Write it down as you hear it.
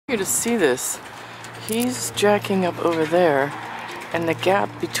You to see this. He's jacking up over there, and the gap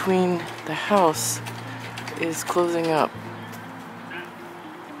between the house is closing up.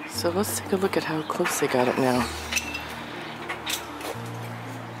 So let's take a look at how close they got it now.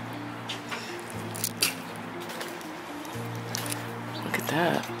 Look at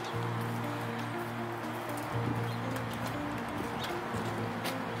that.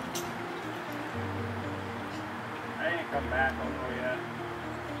 I ain't come back over yet.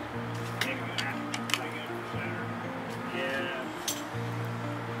 Yeah.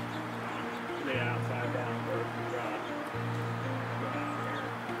 Lay outside down where it's dry.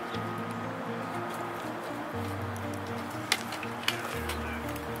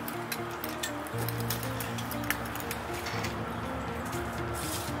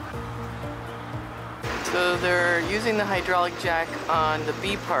 So they're using the hydraulic jack on the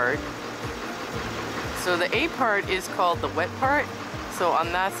B part. So the A part is called the wet part. So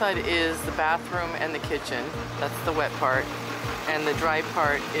on that side is the bathroom and the kitchen. That's the wet part. And the dry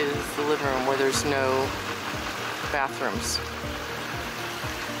part is the living room where there's no bathrooms.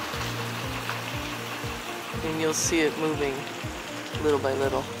 And you'll see it moving little by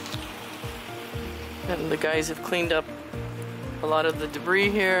little. And the guys have cleaned up a lot of the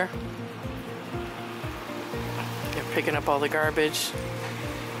debris here. They're picking up all the garbage.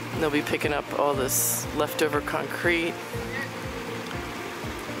 And they'll be picking up all this leftover concrete.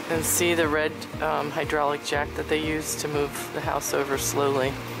 And see the red hydraulic jack that they use to move the house over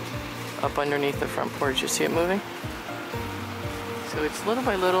slowly up underneath the front porch. You see it moving? So it's little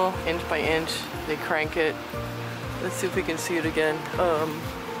by little, inch by inch, they crank it. Let's see if we can see it again.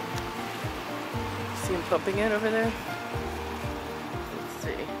 See him pumping it over there? Let's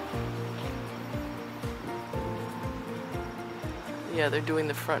see. Yeah, they're doing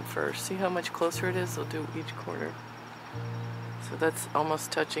the front first. See how much closer it is? They'll do each corner. So that's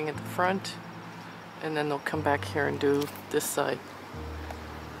almost touching at the front, and then they'll come back here and do this side.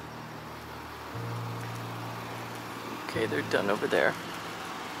 Okay, they're done over there.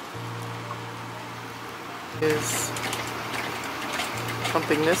 Is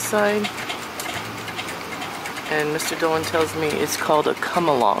pumping this side, and Mr. Dolan tells me it's called a come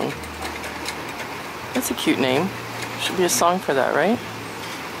along. That's a cute name. Should be a song for that, right?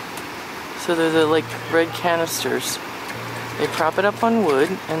 So they're the like red canisters. They prop it up on wood,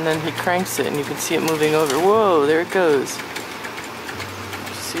 and then he cranks it, and you can see it moving over. Whoa, there it goes.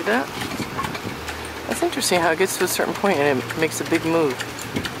 See that? That's interesting how it gets to a certain point and it makes a big move.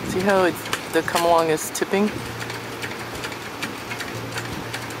 See how the come along is tipping?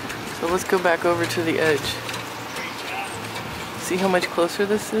 So let's go back over to the edge. See how much closer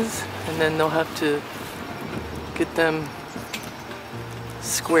this is? And then they'll have to get them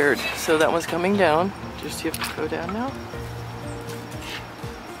squared. So that one's coming down. Just you have to go down now.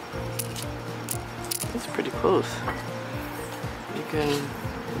 It's pretty close. You can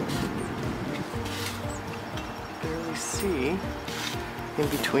barely see in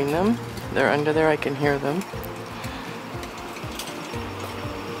between them. They're under there, I can hear them.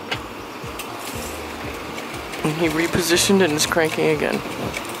 And he repositioned and is cranking again.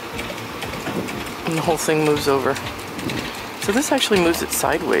 And the whole thing moves over. So this actually moves it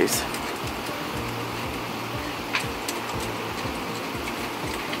sideways.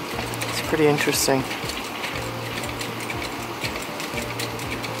 It's pretty interesting.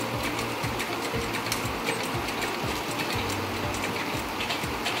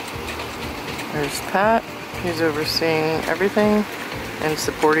 There's Pat. He's overseeing everything and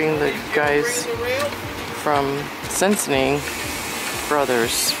supporting the guys from Sensening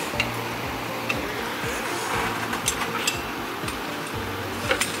Brothers.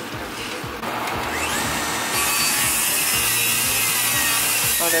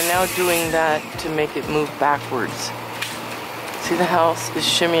 Oh, they're now doing that to make it move backwards. See, the house is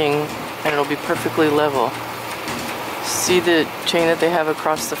shimmying and it'll be perfectly level. See the chain that they have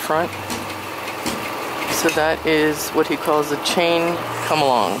across the front? So that is what he calls a chain come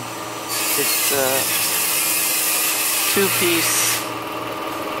along. It's a two-piece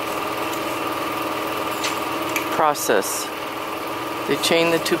process. They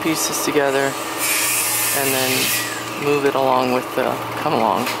chain the two pieces together and then move it along with the come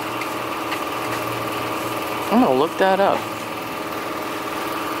along. I'm gonna look that up.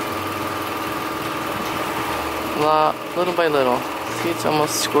 Little by little. See, it's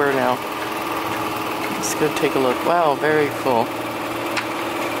almost square now. Let's go take a look. Wow, very cool.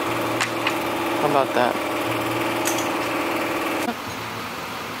 How about that?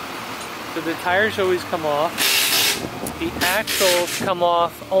 So the tires always come off. The axles come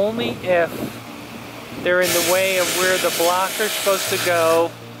off only if they're in the way of where the blocks are supposed to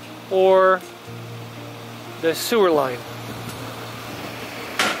go or the sewer line.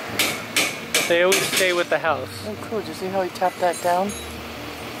 They always stay with the house. Oh, cool. Did you see how he tapped that down?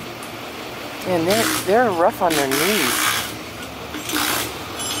 Man, they're rough on their knees.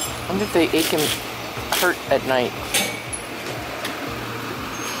 I wonder if they ache and hurt at night.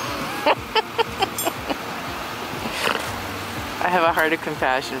 I have a heart of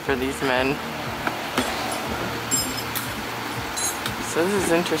compassion for these men. So this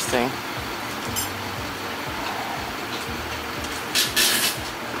is interesting.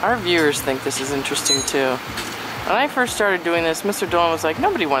 Our viewers think this is interesting too. When I first started doing this, Mr. Dolan was like,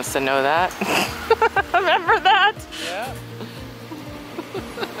 nobody wants to know that. Remember that? Yeah.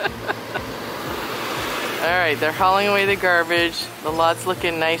 Alright, they're hauling away the garbage. The lot's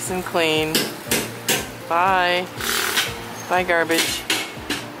looking nice and clean. Bye. Bye, garbage.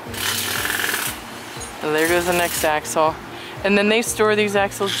 And there goes the next axle. And then they store these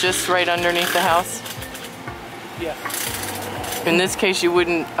axles just right underneath the house? Yeah. In this case, you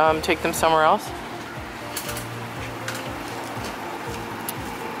wouldn't take them somewhere else?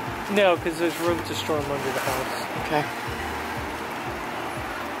 No, because there's room to store them under the house. Okay.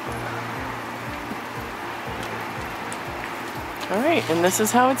 Alright, and this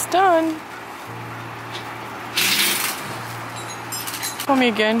is how it's done. Tell me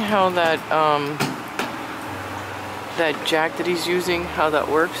again how that that jack that he's using, how that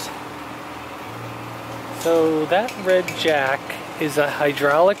works. So that red jack is a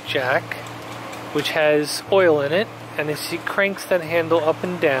hydraulic jack which has oil in it, and as he cranks that handle up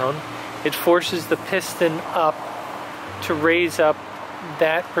and down, it forces the piston up to raise up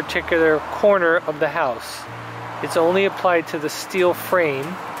that particular corner of the house. It's only applied to the steel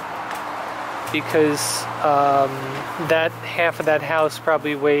frame because that half of that house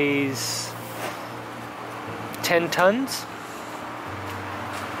probably weighs 10 tons.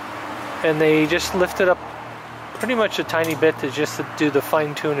 And they just lift it up pretty much a tiny bit to just do the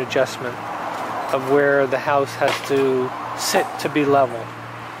fine-tune adjustment of where the house has to sit to be level.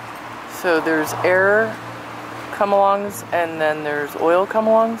 So there's air come-alongs and then there's oil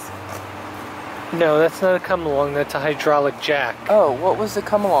come-alongs? No, that's not a come-along, that's a hydraulic jack. Oh, what was the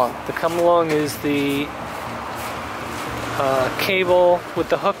come-along? The come-along is the cable with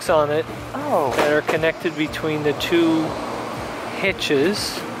the hooks on it that are connected between the two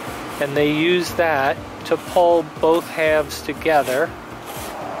hitches, and they use that to pull both halves together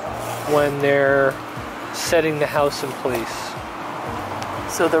when they're setting the house in place.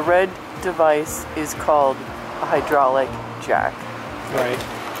 So the red device is called a hydraulic jack. Right.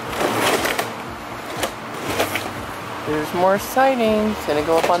 There's more siding. It's gonna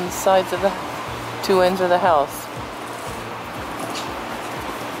go up on the sides of the two ends of the house.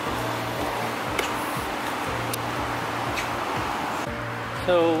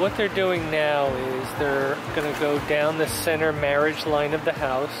 So what they're doing now is they're going to go down the center marriage line of the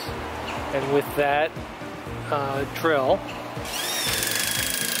house, and with that drill,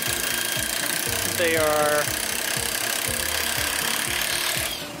 they are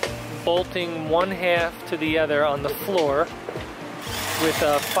bolting one half to the other on the floor with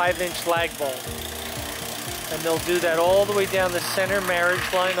a 5-inch lag bolt. And they'll do that all the way down the center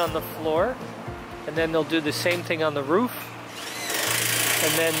marriage line on the floor, and then they'll do the same thing on the roof.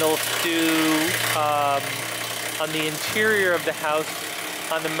 And then they'll do, on the interior of the house,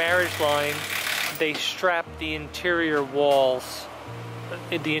 on the marriage line, they strap the interior walls,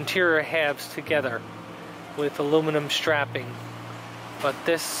 the interior halves together with aluminum strapping. But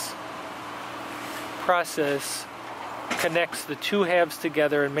this process connects the two halves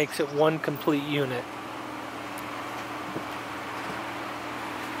together and makes it one complete unit.